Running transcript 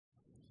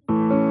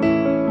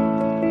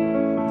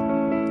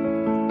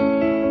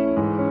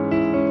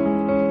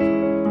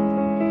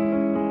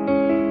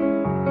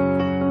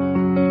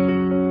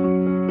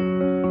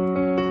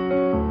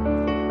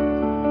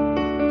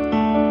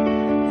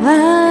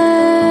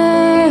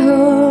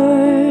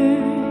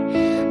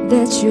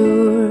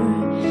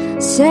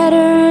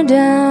settle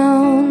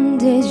down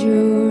that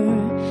you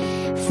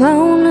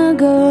found a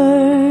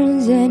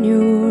girl and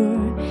you're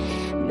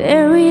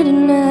married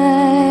tonight.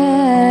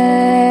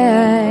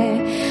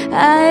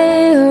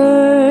 I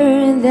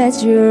heard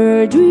that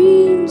your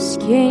dreams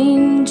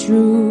came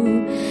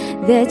true,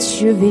 that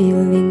your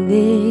feeling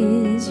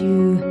is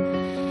you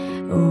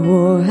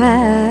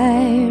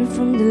hide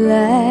from the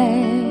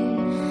light.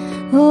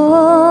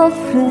 Oh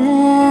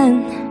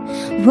friend,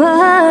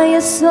 why you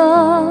so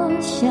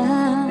shy?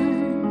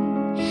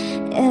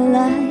 And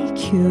like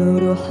you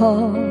to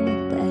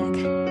hold back,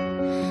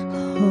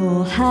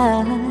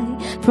 hide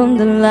from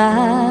the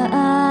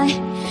light.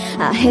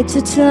 I had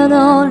to turn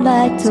on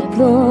light to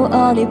blow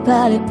on the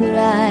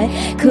butterfly.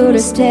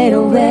 Couldn't stay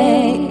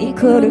away,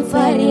 couldn't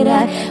fight it.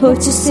 I hope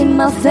you see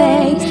my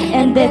face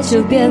and that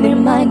you'll be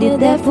reminded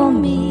that for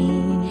me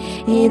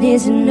it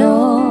isn't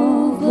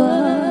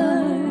over.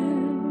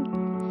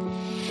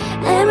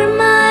 Every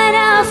night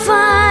I'll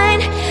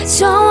find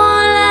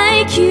someone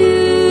like you,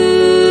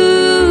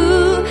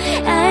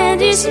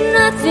 and it's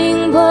nothing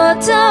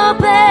but the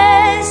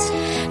best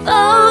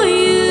for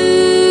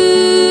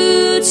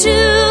you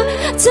too.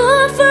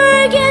 Don't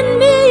forget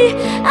me,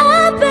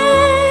 I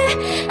bet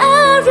I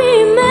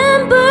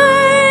remember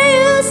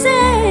you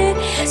say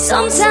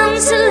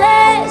sometimes it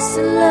lasts a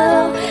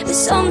love, but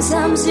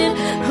sometimes it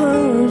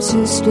hurts to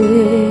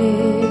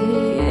stay.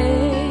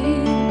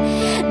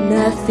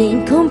 Nothing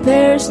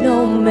compares, no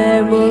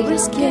memories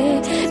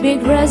escape.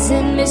 Regrets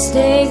and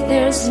mistakes,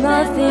 there's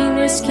nothing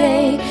to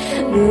escape.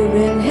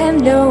 Wouldn't have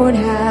known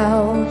how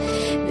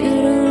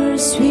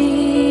bittersweet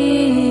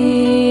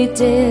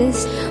this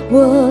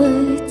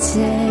would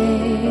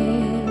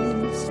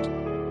taste.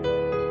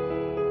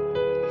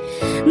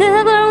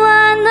 Never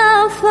wanna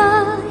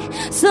find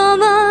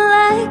someone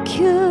like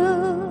you.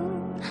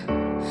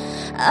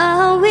 I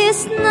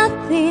wish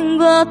nothing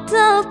but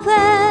the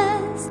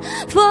best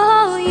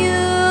for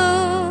you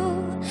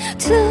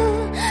too.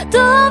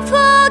 Don't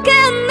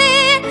forget me,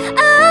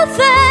 I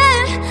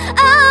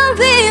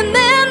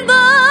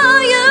remember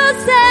you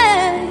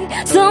say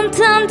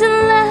sometimes it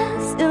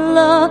lasts in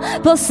love,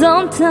 but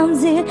sometimes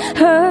it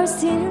hurts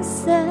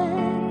inside.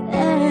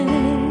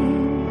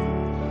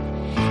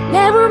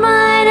 Never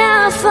mind,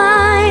 I'll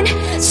find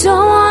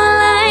someone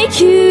like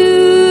you.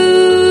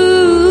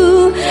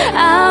 I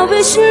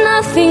wish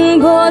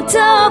nothing but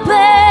the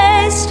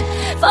best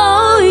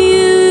for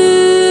you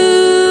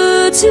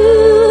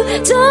too.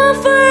 Don't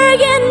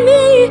forget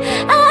me,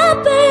 I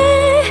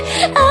bet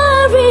I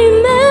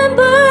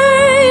remember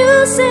you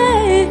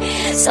say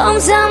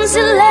sometimes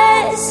it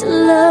lasts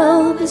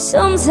love, but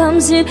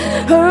sometimes it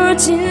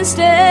hurts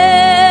instead.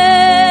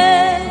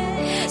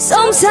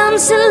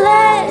 Sometimes it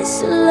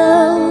lasts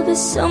love, but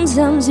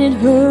sometimes it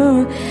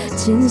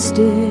hurts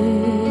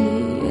instead.